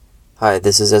Hi,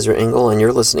 this is Ezra Engel, and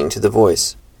you're listening to The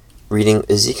Voice, reading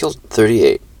Ezekiel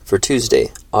 38 for Tuesday,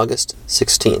 August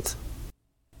 16th.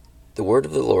 The word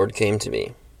of the Lord came to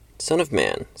me, Son of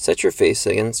man, set your face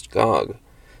against Gog,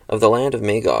 of the land of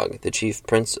Magog, the chief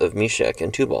prince of Meshech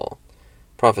and Tubal.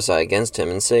 Prophesy against him,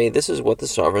 and say, This is what the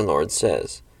sovereign Lord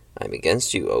says. I am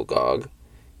against you, O Gog,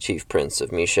 chief prince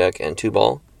of Meshech and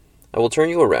Tubal. I will turn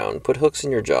you around, put hooks in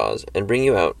your jaws, and bring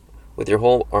you out with your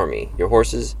whole army, your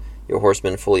horses, your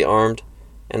horsemen fully armed,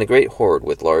 and a great horde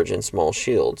with large and small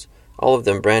shields, all of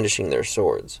them brandishing their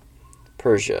swords.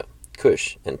 Persia,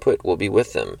 Cush, and Put will be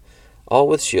with them, all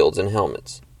with shields and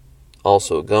helmets.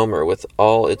 Also Gomer with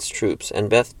all its troops, and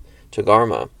Beth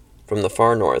Togarmah from the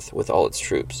far north with all its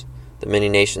troops, the many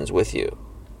nations with you.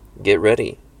 Get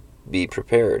ready, be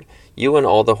prepared, you and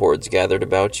all the hordes gathered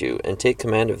about you, and take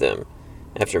command of them.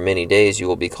 After many days you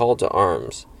will be called to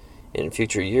arms. In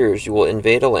future years you will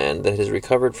invade a land that has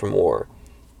recovered from war,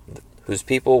 whose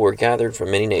people were gathered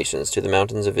from many nations to the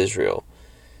mountains of Israel,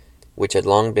 which had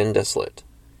long been desolate.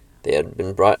 They had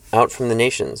been brought out from the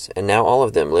nations, and now all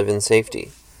of them live in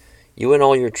safety. You and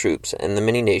all your troops and the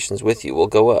many nations with you will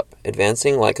go up,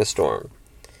 advancing like a storm.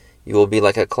 You will be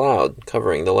like a cloud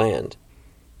covering the land.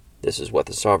 This is what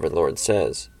the sovereign Lord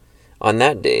says. On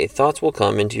that day thoughts will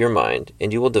come into your mind,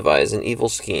 and you will devise an evil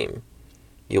scheme.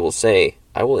 You will say,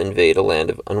 I will invade a land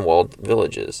of unwalled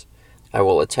villages. I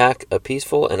will attack a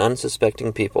peaceful and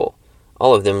unsuspecting people,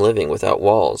 all of them living without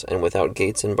walls and without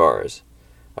gates and bars.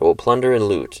 I will plunder and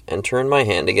loot, and turn my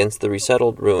hand against the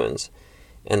resettled ruins,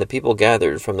 and the people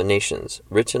gathered from the nations,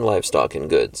 rich in livestock and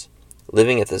goods,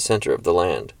 living at the center of the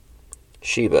land.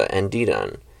 Sheba and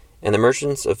Dedan, and the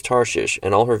merchants of Tarshish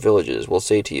and all her villages will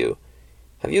say to you,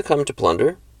 Have you come to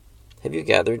plunder? Have you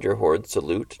gathered your hordes to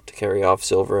loot, to carry off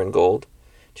silver and gold,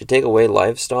 to take away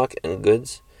livestock and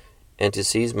goods, and to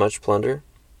seize much plunder?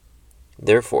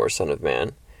 Therefore, Son of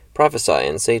man, prophesy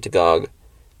and say to Gog,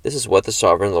 This is what the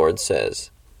sovereign Lord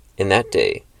says. In that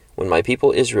day, when my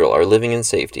people Israel are living in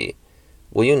safety,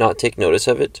 will you not take notice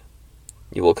of it?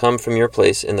 You will come from your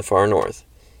place in the far north,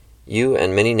 you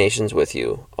and many nations with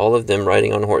you, all of them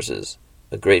riding on horses,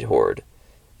 a great horde,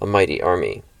 a mighty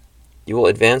army. You will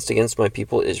advance against my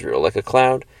people Israel like a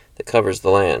cloud that covers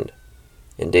the land.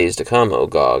 In days to come, O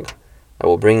Gog, I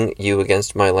will bring you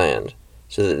against my land,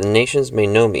 so that the nations may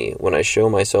know me when I show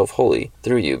myself holy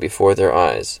through you before their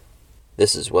eyes.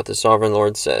 This is what the sovereign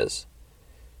Lord says.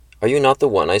 Are you not the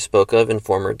one I spoke of in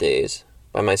former days,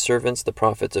 by my servants the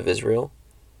prophets of Israel?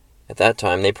 At that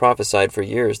time they prophesied for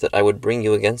years that I would bring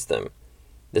you against them.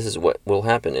 This is what will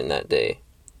happen in that day.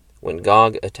 When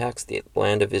Gog attacks the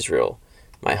land of Israel,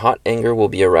 my hot anger will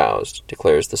be aroused,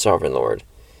 declares the sovereign Lord.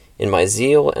 In my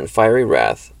zeal and fiery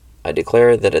wrath, I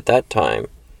declare that at that time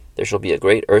there shall be a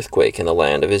great earthquake in the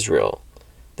land of Israel.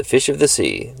 The fish of the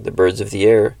sea, the birds of the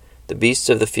air, the beasts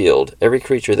of the field, every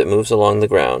creature that moves along the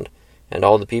ground, and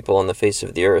all the people on the face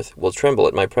of the earth will tremble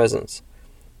at my presence.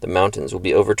 The mountains will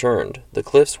be overturned, the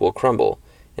cliffs will crumble,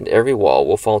 and every wall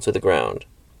will fall to the ground.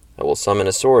 I will summon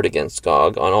a sword against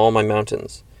Gog on all my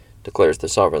mountains, declares the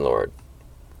sovereign Lord.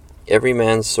 Every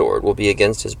man's sword will be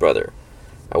against his brother.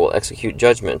 I will execute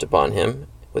judgment upon him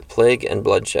with plague and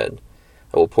bloodshed.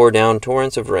 I will pour down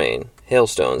torrents of rain,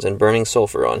 hailstones, and burning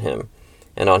sulfur on him,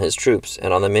 and on his troops,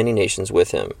 and on the many nations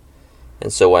with him.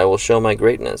 And so I will show my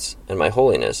greatness and my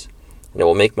holiness, and I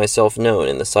will make myself known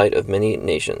in the sight of many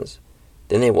nations.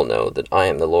 Then they will know that I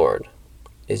am the Lord.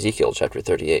 Ezekiel chapter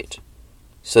 38.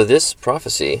 So this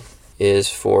prophecy is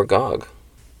for Gog,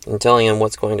 and telling him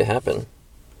what's going to happen.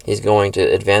 He's going to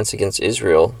advance against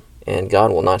Israel, and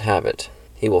God will not have it.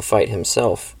 He will fight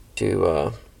himself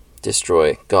to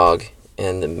destroy Gog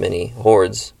and the many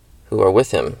hordes who are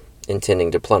with him, intending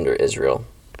to plunder Israel.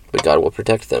 But God will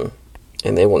protect them,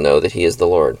 and they will know that he is the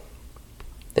Lord.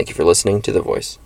 Thank you for listening to The Voice.